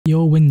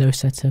Your Windows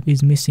setup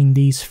is missing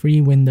these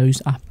 3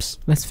 Windows apps.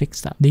 Let's fix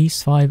that.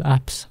 These 5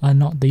 apps are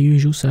not the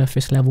usual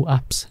surface level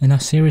apps and are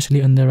seriously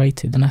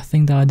underrated, and I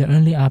think they are the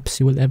only apps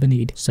you will ever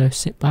need, so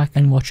sit back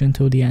and watch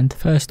until the end.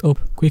 First up,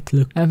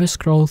 QuickLook. Ever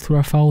scroll through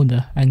a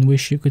folder and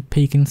wish you could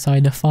peek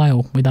inside a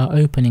file without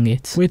opening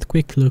it? With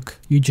QuickLook,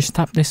 you just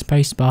tap the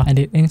spacebar and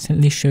it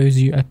instantly shows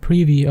you a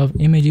preview of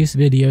images,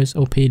 videos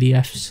or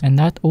PDFs, and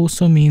that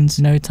also means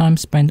no time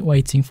spent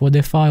waiting for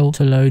the file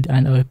to load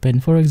and open.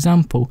 For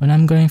example, when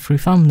I'm going through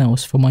thumbnails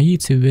for my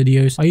YouTube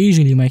videos, I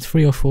usually make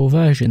 3 or 4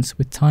 versions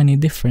with tiny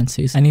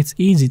differences, and it's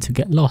easy to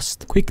get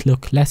lost.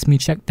 QuickLook lets me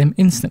check them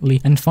instantly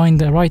and find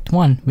the right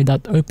one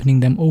without opening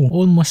them all.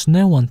 Almost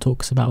no one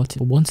talks about it,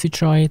 but once you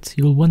try it,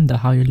 you'll wonder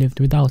how you lived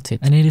without it,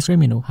 and it is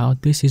criminal how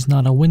this is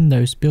not a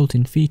Windows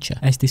built-in feature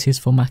as this is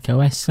for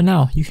macOS. For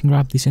now, you can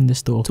grab this in the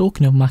store.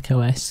 Talking of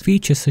macOS,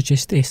 features such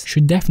as this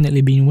should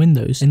definitely be in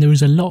Windows, and there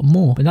is a lot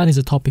more, but that is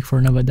a topic for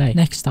another day.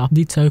 Next up,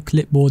 Ditto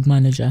Clipboard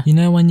Manager. You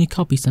know when you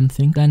copy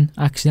something, then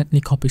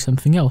accidentally copy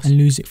something else and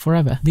lose it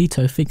forever?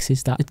 Ditto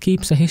fixes that. It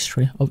keeps a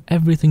history of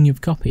everything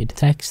you've copied,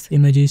 text,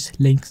 images,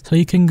 links, so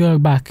you can go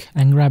back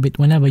and grab it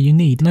whenever you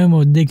need. No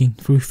more digging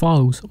through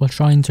files or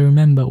trying to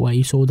remember where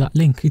you saw that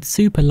link. It's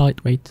super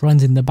lightweight,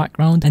 runs in the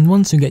background, and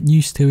once you get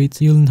used to it,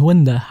 you'll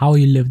wonder how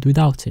you lived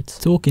without it.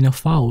 Talking of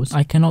files,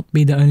 I cannot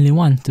be the only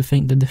one to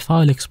think that the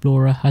File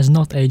Explorer has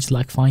not aged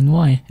like fine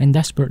wine and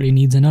desperately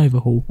needs an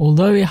overhaul.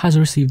 Although it has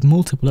received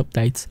multiple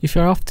updates, if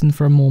you're often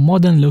for a more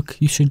modern look,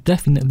 you should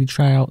definitely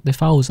try out the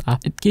Files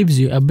app. It gives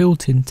you a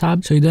built-in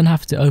tab so you don't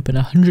have to open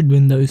 100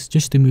 windows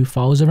just to move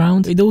files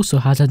around. It also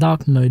has a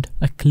dark mode,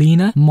 a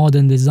cleaner,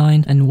 modern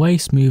design and way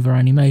smoother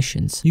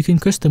animations. You can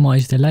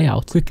customize the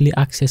layout, quickly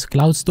access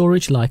cloud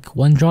storage like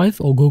OneDrive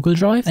or Google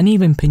Drive, and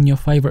even pin your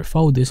favorite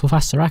folders for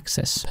faster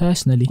access.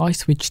 Personally, I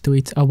switched to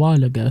it a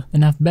while ago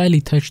and I've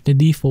barely touched the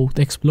default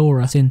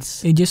Explorer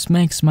since. It just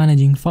makes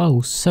managing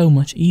files so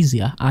much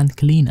easier and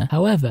cleaner.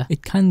 However,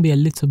 it can be a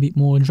little bit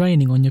more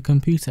draining on your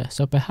computer,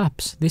 so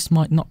perhaps this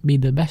might not be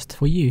the best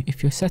for you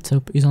if your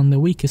setup is on the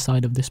weaker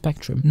side of the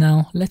spectrum.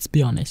 Now, let's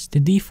be honest, the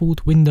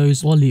default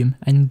Windows volume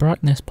and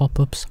brightness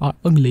pop-ups are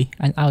ugly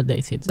and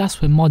outdated.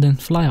 That's where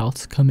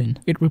ModernFlyouts come in.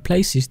 It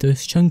replaces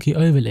those chunky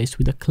overlays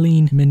with a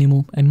clean,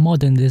 minimal and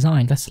modern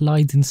design that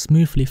slides in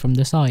smoothly from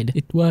the side.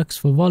 It works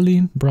for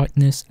volume,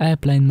 brightness,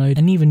 airplane mode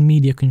and even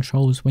media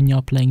controls when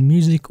you're playing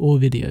music or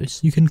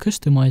videos. You can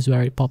customize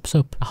where it pops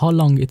up, how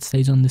long it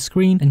stays on the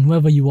screen and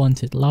whether you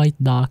want it light,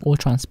 dark or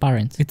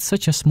transparent. It's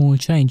such a small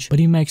change, but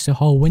it makes the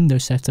whole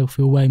Windows setup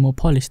feel way more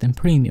polished and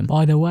premium.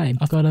 By the way,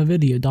 I've got a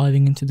video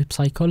diving into the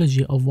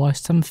psychology of why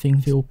some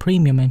things feel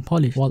premium and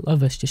polished while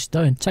others just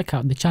don't. Check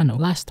out the channel.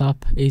 Last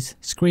up is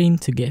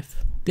ScreenToGif.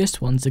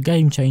 This one's a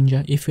game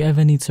changer if you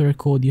ever need to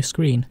record your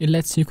screen. It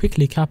lets you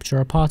quickly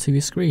capture a part of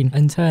your screen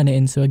and turn it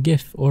into a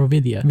GIF or a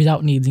video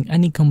without needing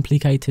any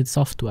complicated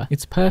software.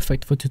 It's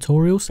perfect for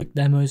tutorials,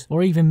 demos,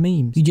 or even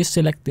memes. You just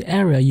select the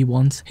area you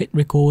want, hit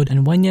record,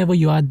 and whenever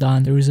you are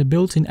done, there is a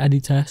built-in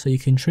editor so you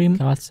can trim,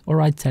 cut, or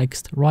write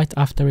text right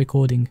after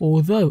recording.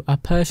 Although I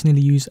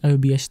personally use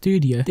OBS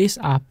Studio, this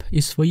app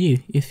is for you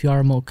if you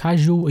are a more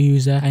casual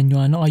user and you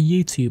are not a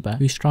YouTuber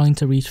who's trying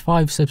to reach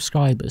 5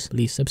 subscribers.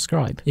 Please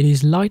subscribe. It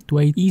is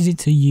lightweight, easy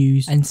to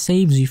use and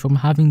saves you from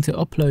having to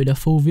upload a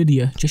full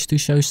video just to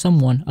show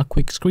someone a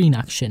quick screen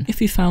action.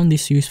 If you found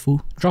this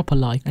useful, drop a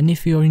like, and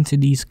if you're into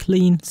these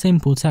clean,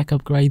 simple tech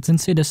upgrades,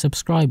 consider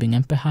subscribing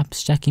and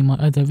perhaps checking my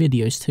other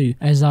videos too,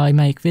 as I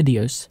make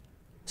videos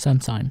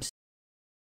sometimes.